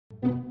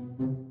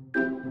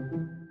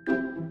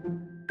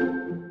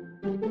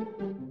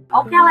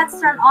Okay, let's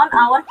turn on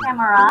our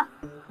camera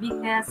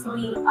because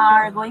we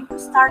are going to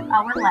start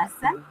our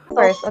lesson.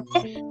 First,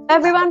 okay?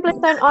 Everyone, please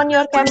turn on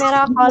your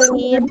camera,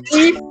 Colleen.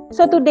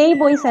 So today,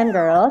 boys and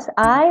girls,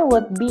 I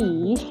would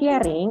be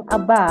sharing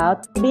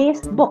about this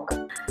book.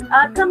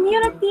 A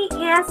community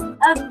is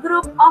a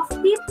group of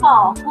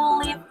people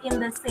who live in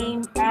the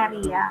same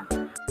area.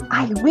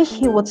 I wish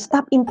he would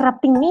stop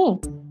interrupting me.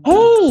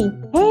 Hey,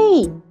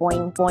 hey,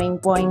 boing,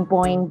 boing, boing,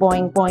 boing,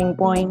 boing, boing,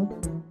 boing.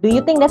 Do you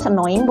think that's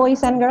annoying,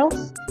 boys and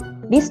girls?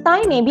 This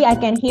time, maybe I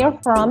can hear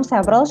from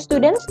several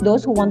students,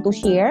 those who want to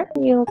share.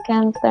 You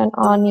can turn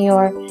on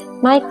your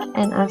mic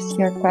and ask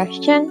your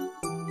question.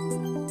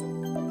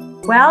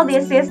 Well,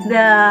 this is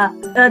the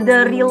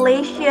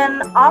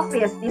relation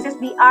office. This is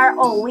the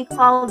RO. We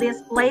call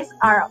this place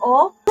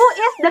RO. Who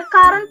is the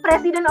current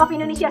president of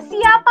Indonesia?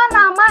 Siapa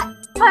nama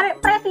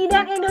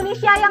presiden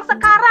Indonesia yang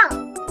sekarang?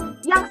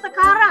 Yang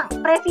sekarang,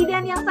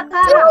 presiden yang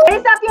sekarang.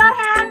 Raise up your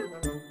hand.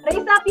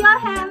 Raise up your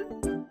hand.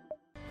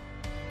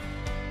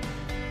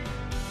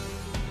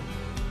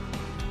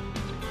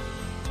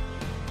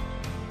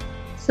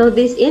 So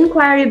this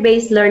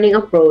inquiry-based learning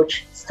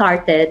approach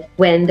started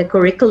when the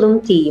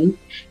curriculum team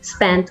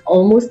spent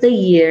almost a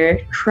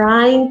year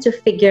trying to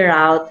figure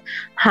out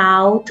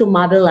how to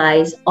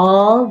mobilize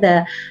all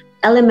the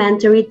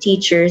elementary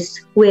teachers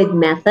with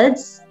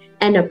methods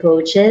and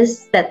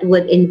approaches that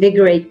would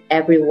invigorate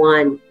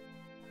everyone,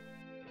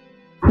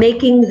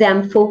 making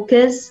them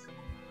focus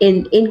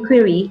in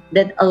inquiry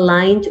that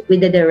aligned with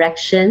the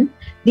direction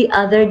the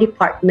other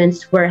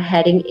departments were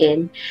heading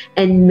in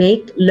and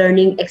make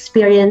learning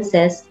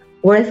experiences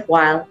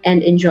worthwhile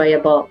and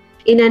enjoyable.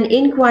 In an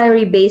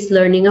inquiry-based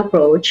learning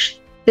approach,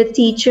 the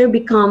teacher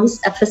becomes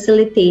a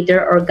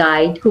facilitator or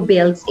guide who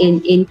builds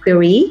in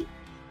inquiry,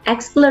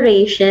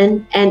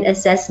 exploration, and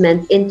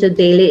assessment into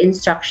daily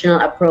instructional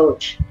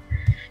approach.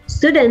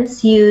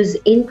 Students use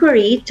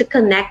inquiry to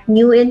connect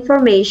new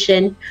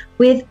information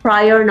with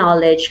prior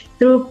knowledge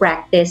through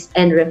practice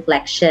and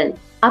reflection.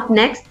 Up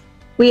next,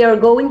 we are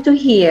going to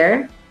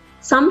hear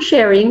some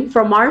sharing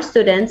from our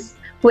students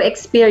who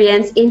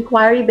experienced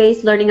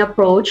inquiry-based learning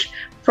approach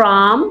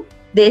from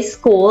this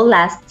school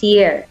last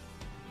year.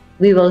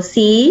 We will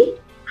see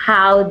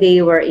how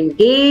they were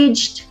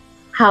engaged,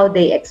 how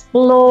they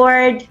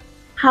explored,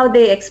 how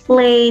they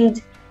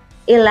explained,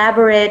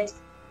 elaborate,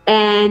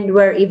 and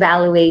were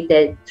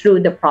evaluated through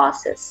the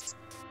process.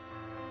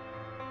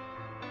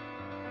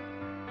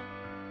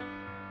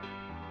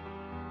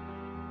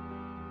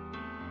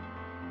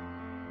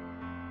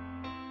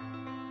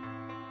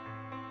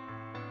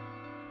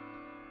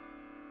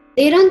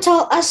 They don't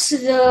tell us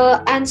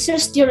the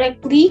answers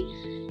directly.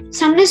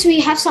 Sometimes we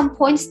have some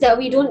points that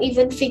we don't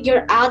even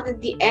figure out at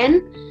the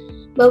end,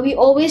 but we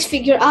always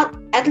figure out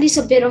at least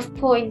a bit of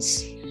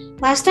points.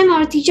 Last time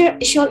our teacher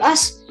showed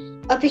us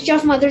a picture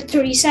of Mother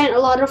Teresa and a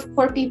lot of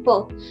poor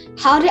people.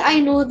 How did I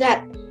know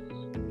that?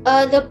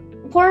 The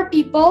poor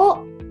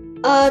people,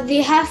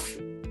 they have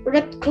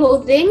ripped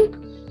clothing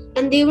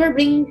and they were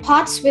bringing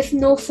pots with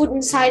no food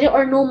inside it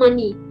or no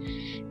money.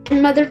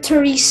 And Mother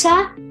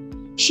Teresa,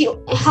 she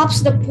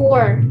helps the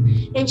poor,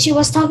 and she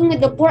was talking with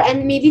the poor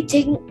and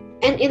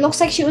it looks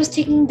like she was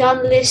taking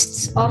down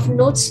lists of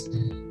notes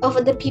of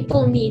what the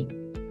people need.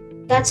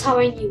 That's how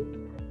I knew.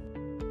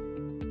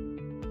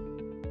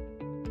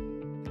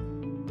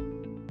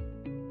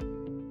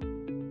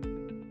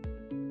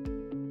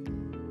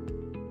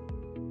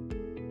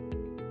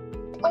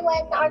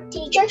 When our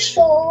teacher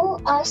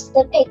shows us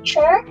the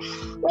picture,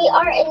 we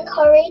are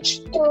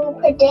encouraged to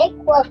predict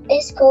what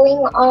is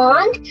going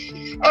on,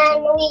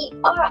 and we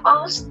are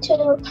asked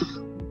to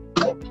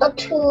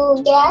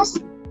guess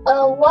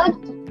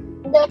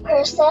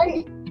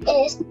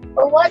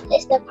what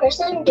is the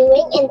person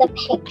doing in the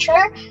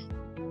picture.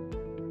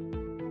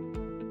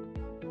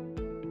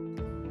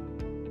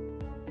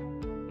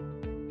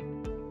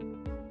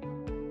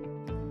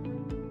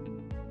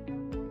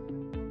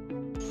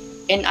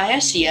 In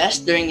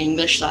IICS, during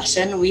English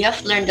lesson, we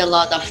have learned a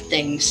lot of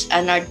things,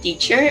 and our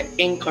teacher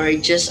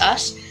encourages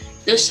us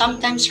to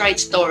sometimes write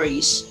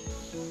stories.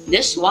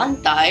 This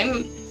one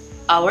time,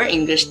 our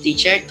English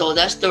teacher told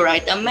us to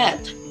write a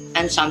myth,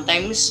 and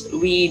sometimes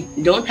we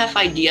don't have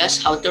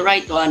ideas how to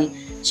write one,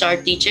 so our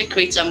teacher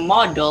creates a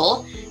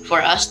model for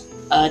us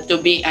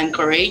to be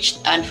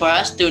encouraged and for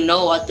us to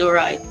know what to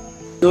write.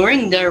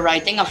 During the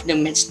writing of the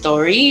myth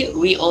story,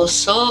 we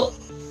also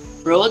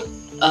wrote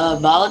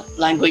about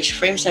language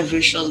frames and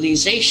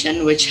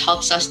visualization, which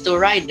helps us to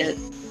write it.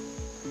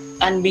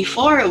 And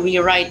before we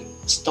write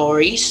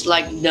stories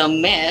like the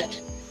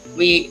myth,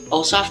 we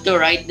also have to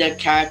write the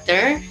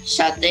character,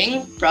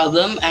 setting,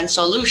 problem, and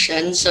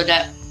solution so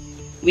that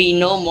we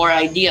know more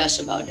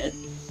ideas about it.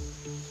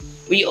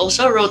 We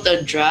also wrote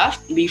a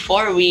draft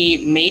before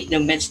we made the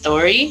myth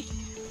story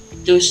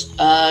to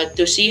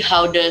see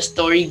how the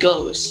story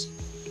goes.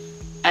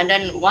 And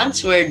then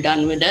once we're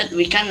done with it,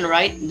 we can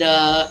write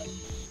the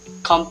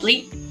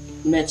complete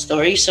myth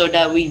story so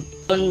that we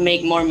don't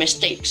make more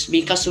mistakes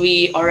because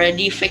we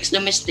already fixed the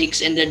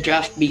mistakes in the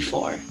draft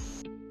before.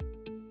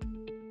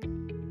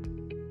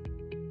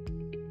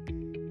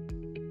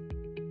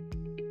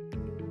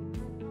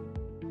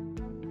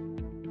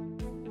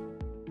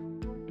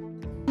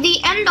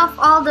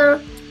 all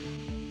the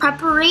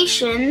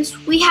preparations,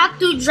 we had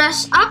to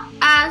dress up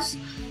as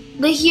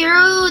the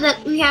hero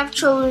that we have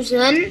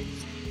chosen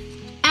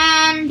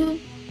and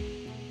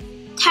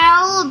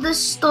tell the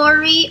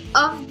story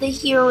of the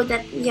hero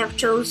that we have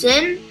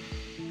chosen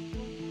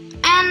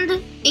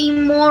and a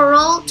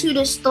moral to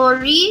the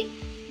story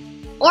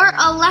or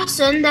a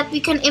lesson that we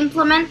can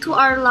implement to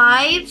our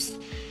lives,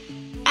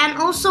 and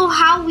also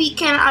how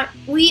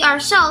we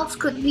ourselves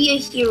could be a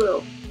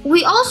hero.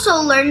 We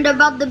also learned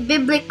about the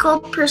biblical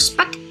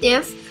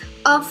perspective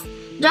of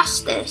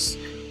justice,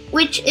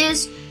 which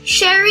is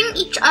sharing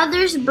each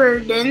other's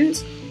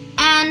burdens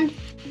and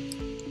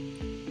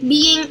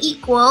being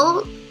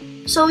equal,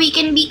 so we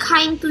can be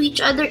kind to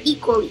each other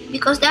equally,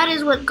 because that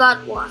is what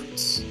God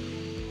wants.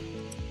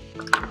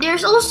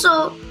 There's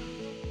also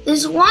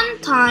this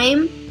one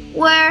time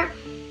where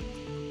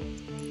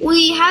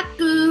we had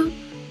to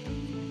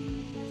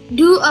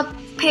do a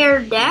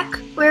pair deck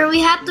where we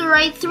had to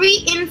write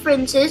 3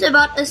 inferences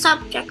about a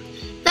subject.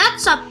 That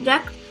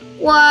subject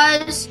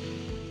was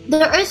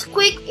the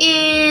earthquake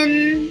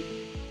in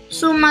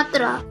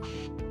Sumatra,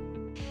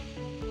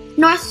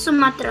 North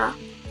Sumatra.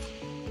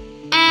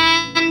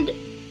 And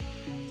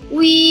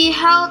we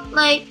held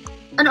like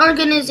an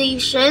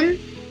organization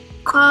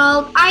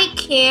called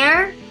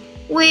IICS,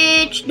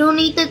 which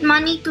donated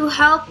money to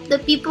help the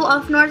people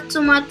of North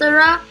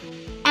Sumatra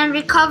and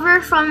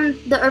recover from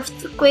the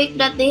earthquake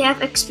that they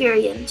have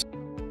experienced.